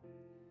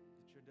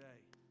 It's your day.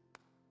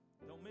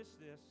 Don't miss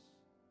this.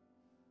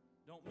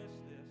 Don't miss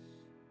this.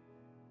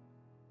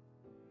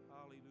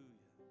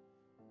 Hallelujah.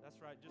 That's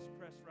right. Just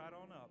press right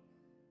on up.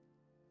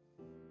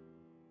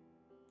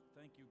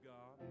 Thank you,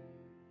 God.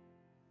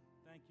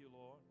 Thank you,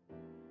 Lord.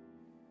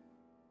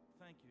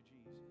 Thank you,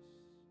 Jesus.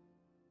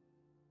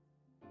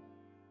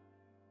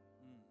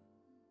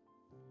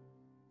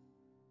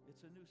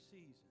 It's a new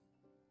season.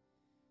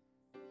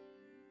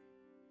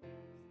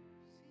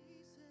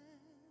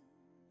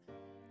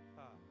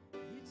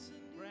 It's a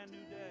new Brand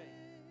new day.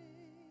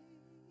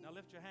 Now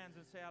lift your hands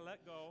and say, I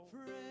let go.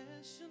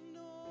 fresh and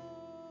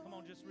Come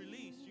on, just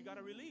release. You got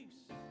to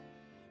release.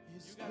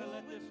 It's You gotta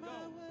let this going go.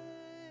 my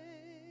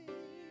way.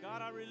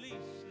 God, I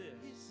release this.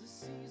 It's a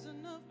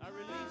season of I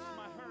release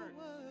my hurt.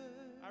 power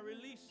I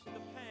release the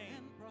pain.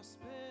 and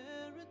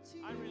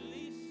prosperity. I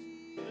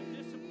release the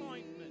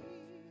disappointment.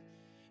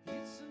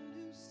 It's a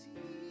new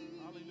season.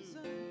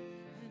 Hallelujah.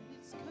 And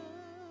it's coming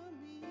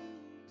to me.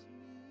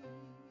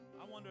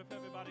 I wonder if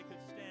everybody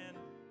could stand.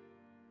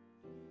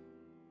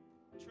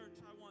 Church,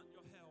 I want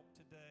your help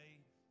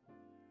today.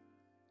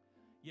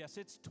 Yes,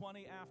 it's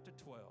 20 after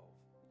 12.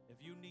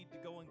 If you need to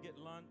go and get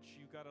lunch,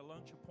 you've got a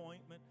lunch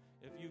appointment.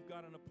 If you've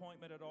got an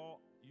appointment at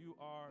all, you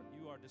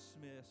are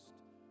dismissed.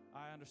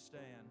 I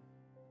understand.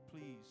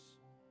 Please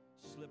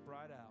slip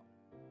right out.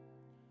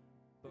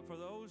 But for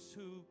those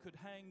who could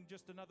hang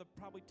just another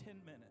probably 10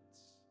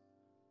 minutes,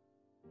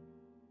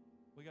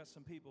 we got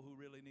some people who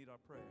really need our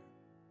prayer.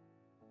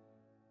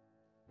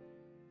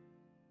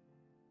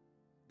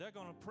 They're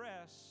going to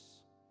press,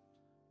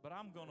 but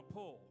I'm going to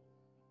pull.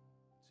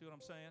 See what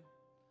I'm saying?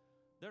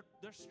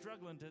 They're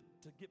struggling to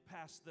get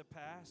past the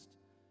past.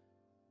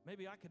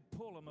 Maybe I could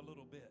pull them a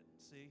little bit,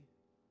 see?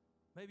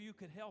 Maybe you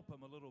could help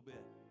them a little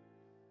bit.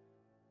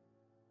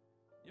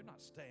 You're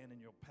not staying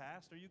in your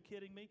past. Are you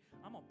kidding me?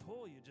 I'm going to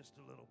pull you just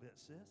a little bit,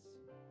 sis.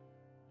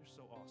 You're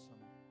so awesome.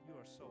 You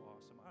are so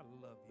awesome. I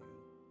love you.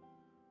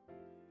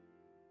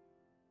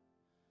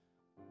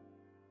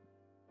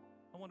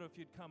 I wonder if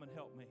you'd come and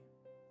help me.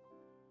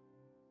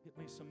 Get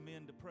me some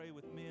men to pray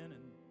with men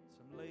and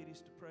some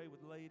ladies to pray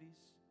with ladies.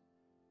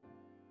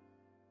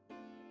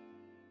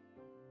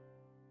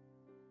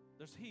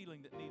 There's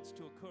healing that needs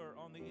to occur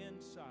on the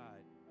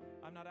inside.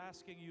 I'm not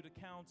asking you to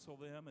counsel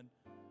them and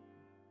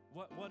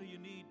what do you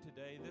need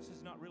today? This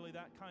is not really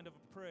that kind of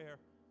a prayer.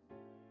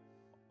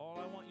 All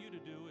I want you to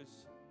do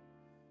is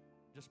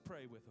just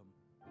pray with them.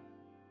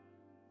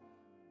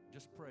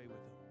 Just pray with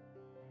them.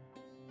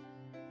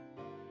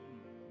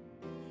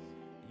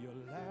 Your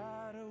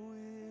ladder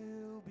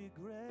will be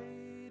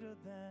greater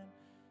than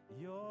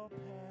your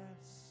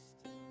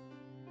past.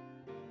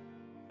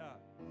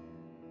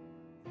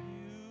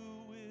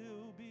 You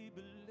will be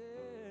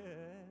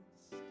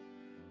blessed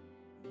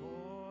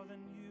more than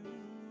you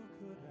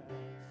could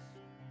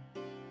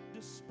ask.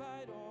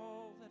 Despite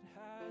all that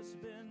has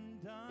been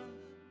done,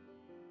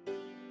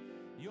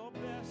 your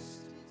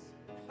best,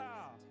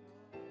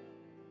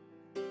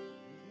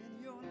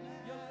 And your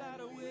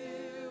ladder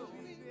will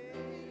be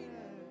greater.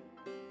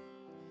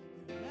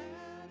 Your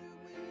ladder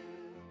will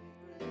be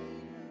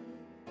greater.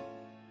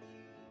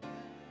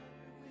 Your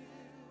ladder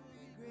will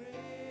be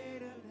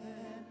greater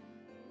than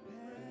the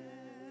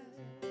past.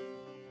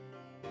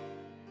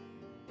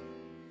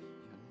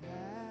 Your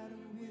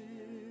ladder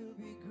will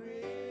be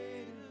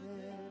greater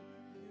than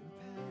the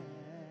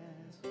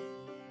past.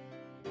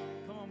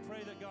 come on,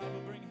 pray that God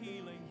will bring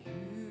healing.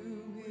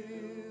 You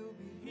will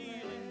be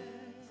Healing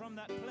from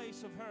that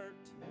place of hurt.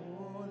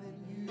 more than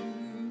you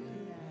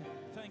could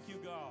ask. Thank you,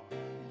 God.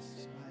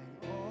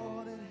 Despite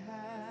all that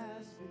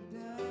has been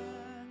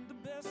done, The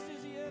best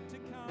is yet to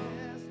come.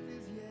 best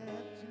is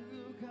yet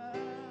to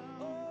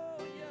come. Oh,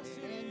 yes,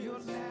 it And is. your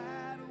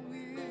ladder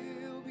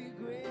will be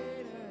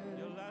greater.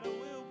 Your ladder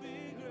will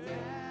be Your great.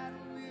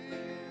 ladder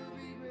will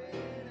be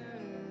greater.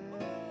 Oh,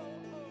 oh,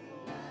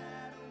 oh.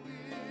 Ladder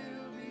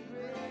will be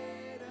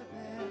greater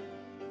than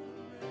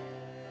the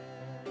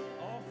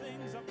rest. All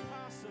things are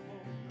possible.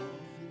 All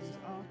things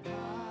are possible.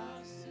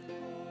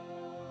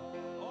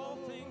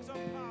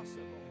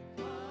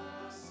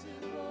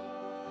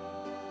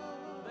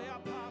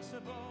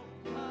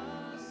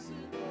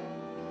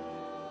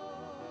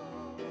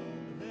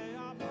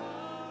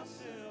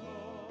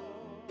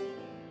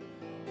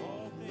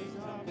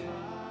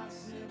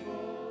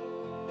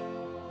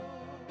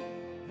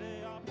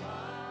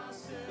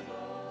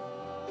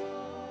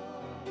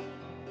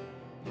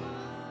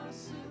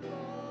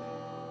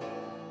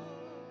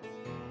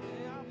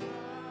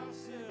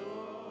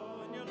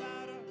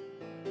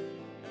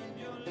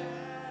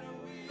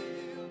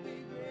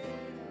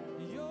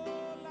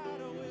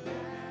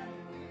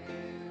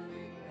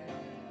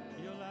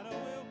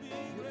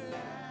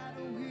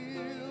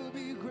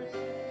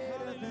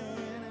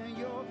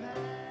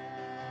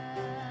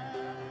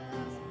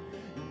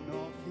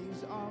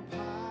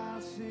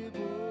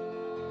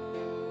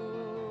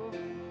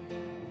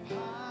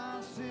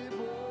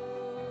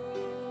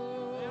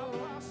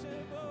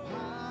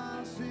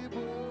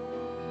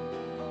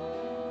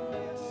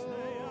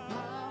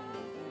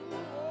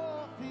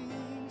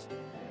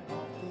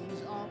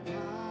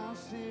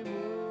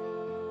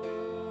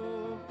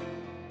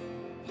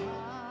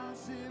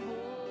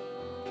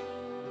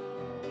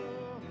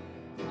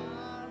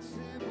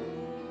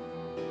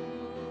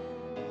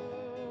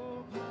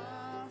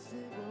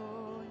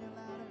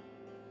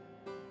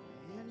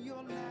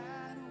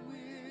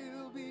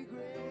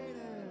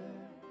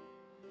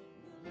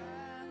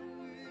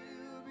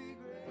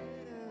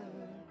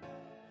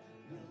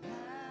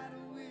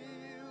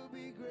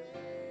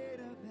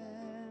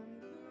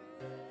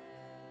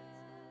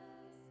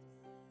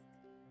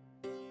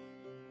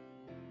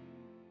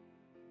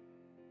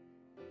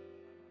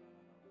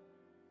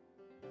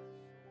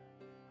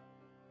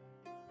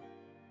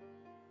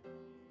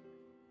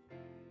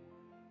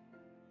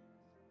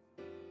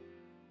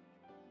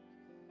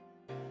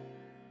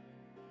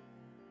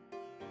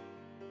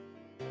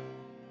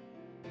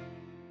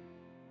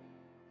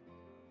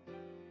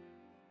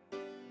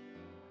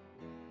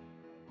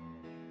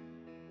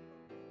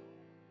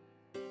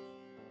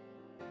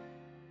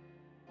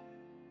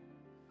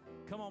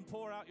 Come on,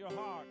 pour out your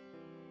heart.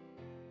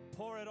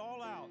 Pour it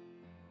all out.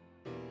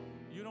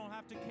 You don't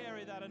have to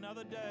carry that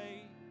another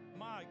day.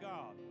 My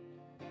God.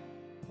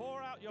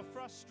 Pour out your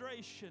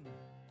frustration.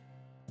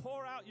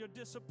 Pour out your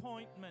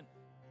disappointment.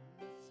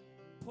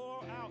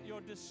 Pour out your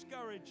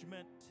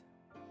discouragement.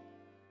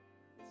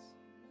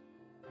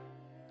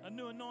 A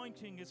new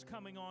anointing is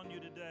coming on you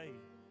today.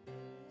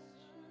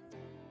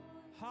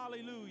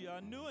 Hallelujah.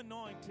 A new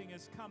anointing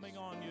is coming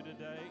on you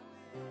today.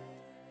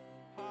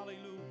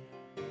 Hallelujah.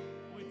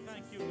 We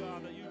thank you,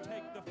 God, that you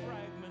take the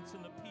fragments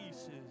and the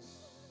pieces.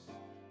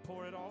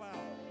 Pour it all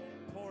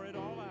out. Pour it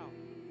all out.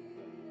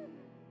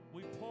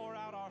 We pour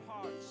out our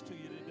hearts to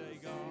you today,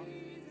 God.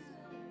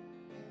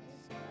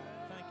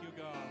 Thank you,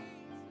 God.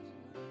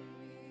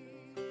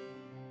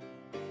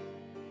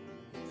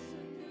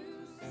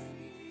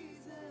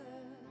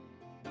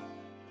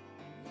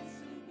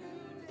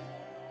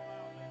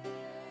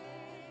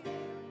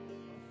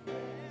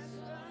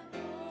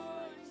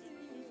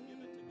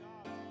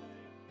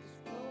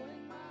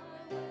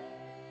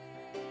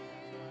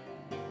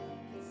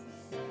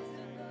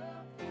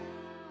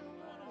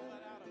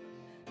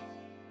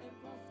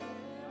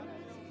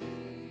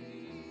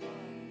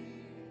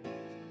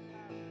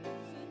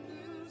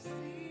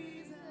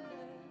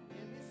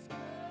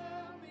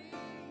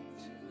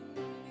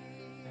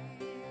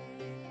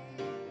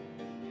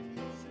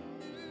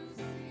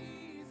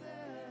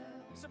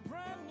 It's a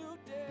brand new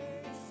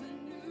day. It's a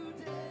new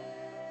day.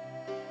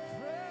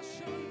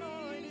 Fresh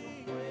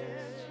anointing.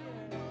 Fresh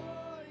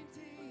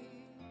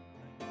anointing.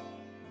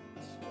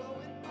 It's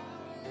flowing my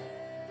way.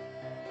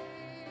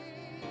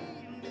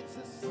 It's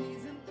a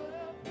season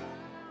of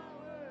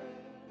power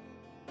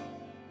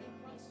and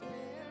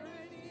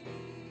prosperity.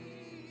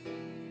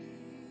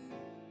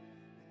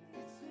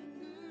 It's a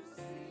new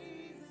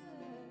season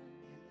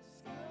and it's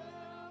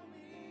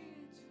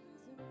coming to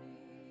me.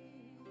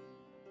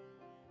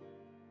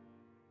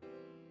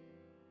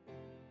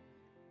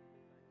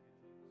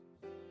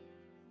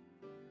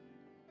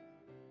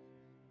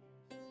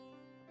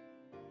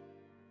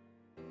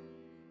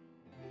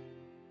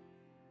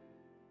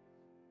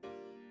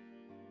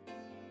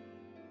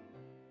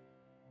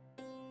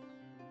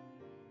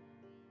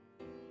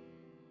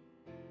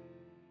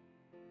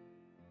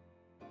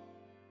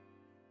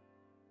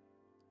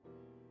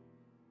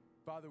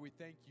 Father, we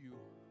thank you,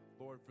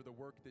 Lord, for the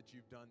work that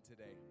you've done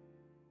today.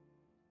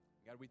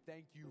 God, we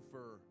thank you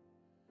for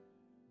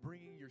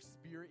bringing your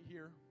Spirit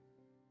here.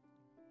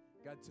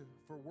 God,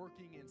 for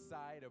working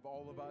inside of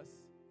all of us.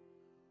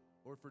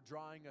 Lord, for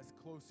drawing us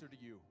closer to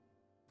you.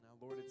 Now,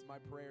 Lord, it's my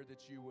prayer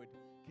that you would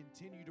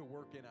continue to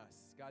work in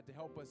us. God, to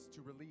help us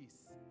to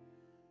release,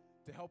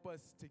 to help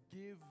us to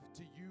give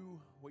to you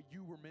what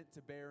you were meant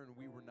to bear and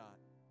we were not.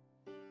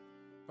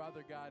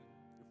 Father God,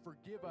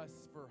 forgive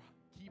us for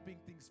keeping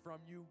things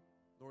from you.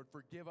 Lord,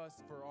 forgive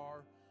us for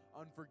our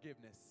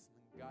unforgiveness.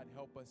 And God,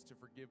 help us to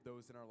forgive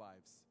those in our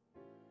lives.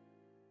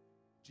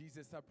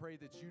 Jesus, I pray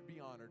that you'd be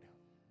honored.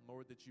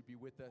 Lord, that you be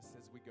with us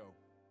as we go.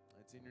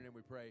 It's in your name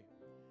we pray.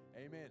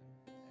 Amen.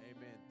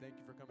 Amen. Thank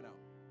you for coming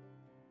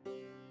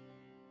out.